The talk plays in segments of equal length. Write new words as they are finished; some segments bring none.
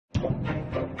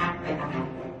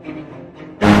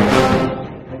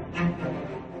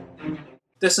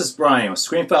This is Brian with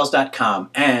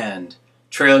ScreenFiles.com and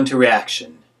Trailer into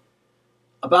Reaction.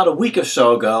 About a week or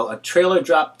so ago, a trailer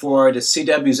dropped for the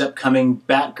CW's upcoming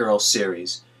Batgirl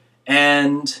series,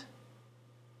 and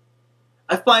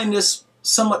I find this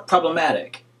somewhat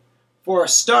problematic. For a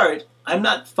start, I'm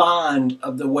not fond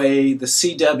of the way the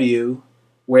CW,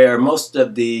 where most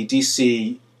of the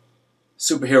DC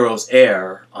superheroes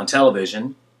air on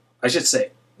television, I should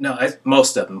say, no,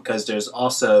 most of them, because there's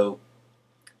also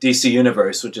DC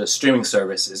Universe, which is a streaming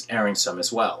service, is airing some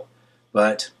as well.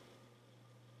 But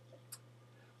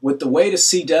with the way the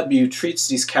CW treats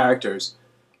these characters,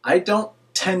 I don't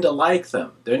tend to like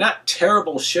them. They're not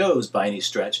terrible shows by any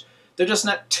stretch. They're just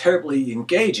not terribly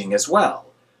engaging as well.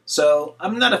 So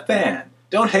I'm not a fan.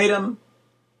 Don't hate them.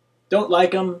 Don't like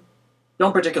them.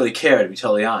 Don't particularly care, to be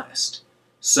totally honest.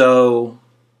 So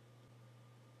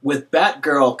with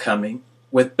Batgirl coming,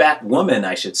 with Batwoman,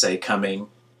 I should say, coming,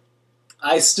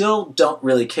 I still don't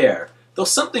really care, though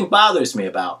something bothers me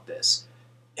about this.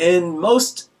 In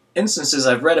most instances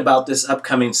I've read about this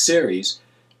upcoming series,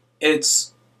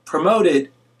 it's promoted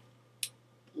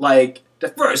like the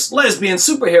first lesbian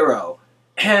superhero,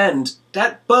 and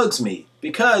that bugs me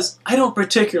because I don't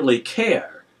particularly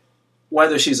care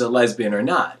whether she's a lesbian or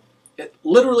not. It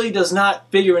literally does not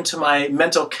figure into my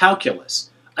mental calculus.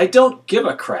 I don't give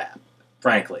a crap,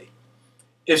 frankly.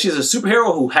 If she's a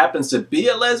superhero who happens to be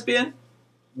a lesbian,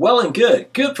 well and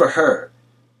good. Good for her.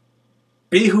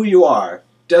 Be who you are.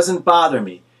 Doesn't bother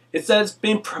me. It's that it's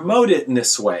being promoted in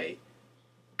this way.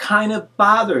 Kind of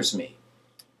bothers me.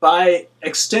 By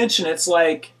extension, it's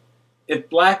like if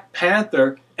Black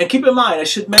Panther, and keep in mind, I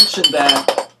should mention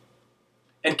that,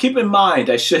 and keep in mind,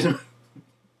 I should,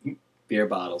 beer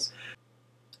bottles,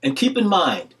 and keep in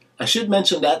mind, I should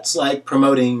mention that's like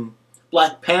promoting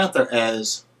Black Panther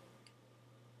as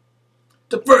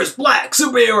the first black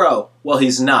superhero. Well,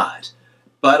 he's not.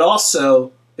 But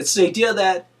also, it's the idea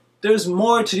that there's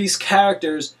more to these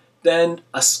characters than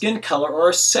a skin color or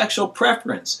a sexual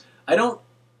preference. I don't,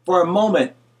 for a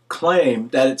moment, claim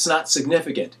that it's not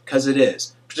significant, because it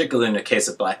is, particularly in the case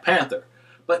of Black Panther.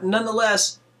 But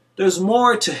nonetheless, there's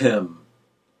more to him.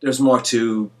 There's more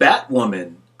to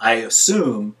Batwoman, I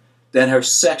assume, than her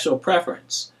sexual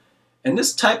preference. And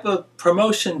this type of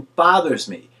promotion bothers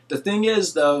me. The thing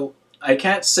is, though, I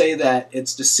can't say that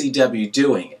it's the CW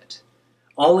doing it.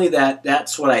 Only that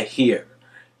that's what I hear,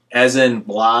 as in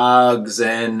blogs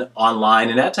and online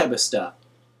and that type of stuff.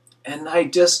 And I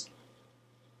just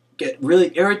get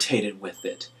really irritated with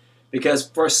it. Because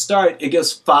for a start, it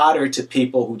gives fodder to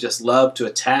people who just love to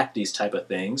attack these type of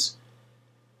things,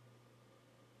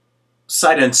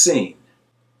 sight unseen.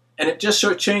 And it just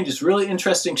shortchanges really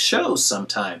interesting shows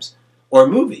sometimes, or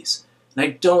movies. And I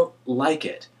don't like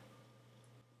it.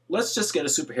 Let's just get a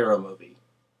superhero movie,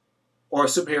 or a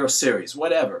superhero series,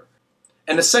 whatever.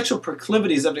 And the sexual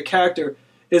proclivities of the character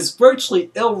is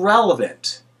virtually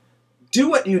irrelevant. Do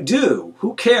what you do,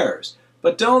 who cares?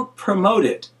 But don't promote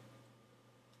it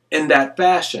in that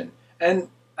fashion. And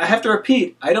I have to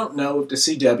repeat, I don't know if the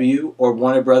CW or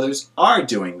Warner Brothers are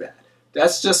doing that.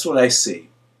 That's just what I see.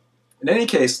 In any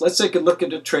case, let's take a look at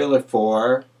the trailer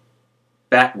for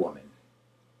Batwoman.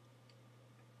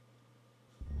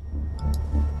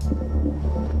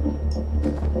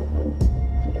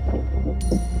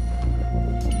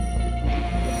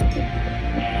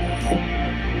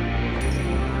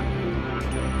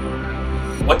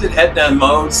 What did Edna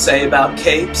Mode say about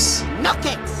capes? No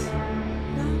capes!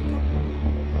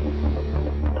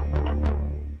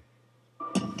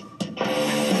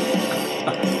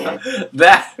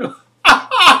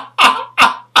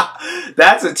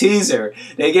 That's a teaser.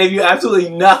 They gave you absolutely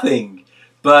nothing,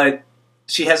 but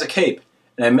she has a cape.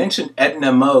 And I mentioned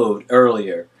Edna Mode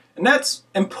earlier, and that's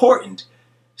important.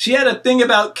 She had a thing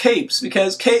about capes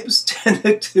because capes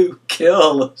tended to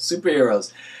kill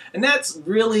superheroes. And that's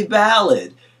really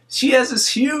valid. She has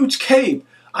this huge cape.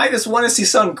 I just want to see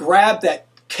someone grab that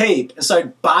cape and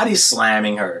start body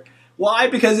slamming her. Why?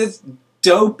 Because it's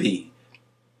dopey.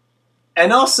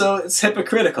 And also, it's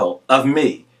hypocritical of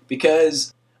me.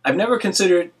 Because I've never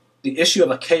considered the issue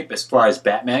of a cape as far as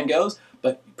Batman goes.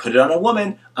 But put it on a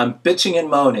woman, I'm bitching and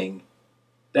moaning.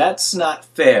 That's not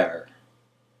fair.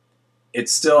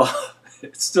 It's still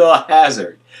a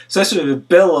hazard. Especially if it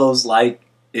billows like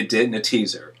it did in the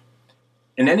teaser.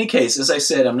 In any case, as I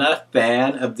said, I'm not a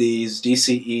fan of these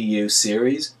DCEU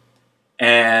series,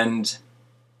 and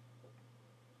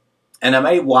I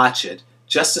may watch it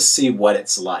just to see what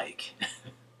it's like,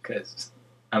 because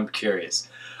I'm curious.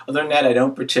 Other than that, I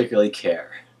don't particularly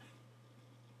care.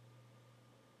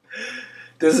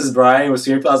 This is Brian with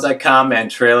ScreenFiles.com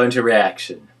and Trailer into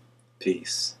Reaction.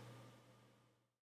 Peace.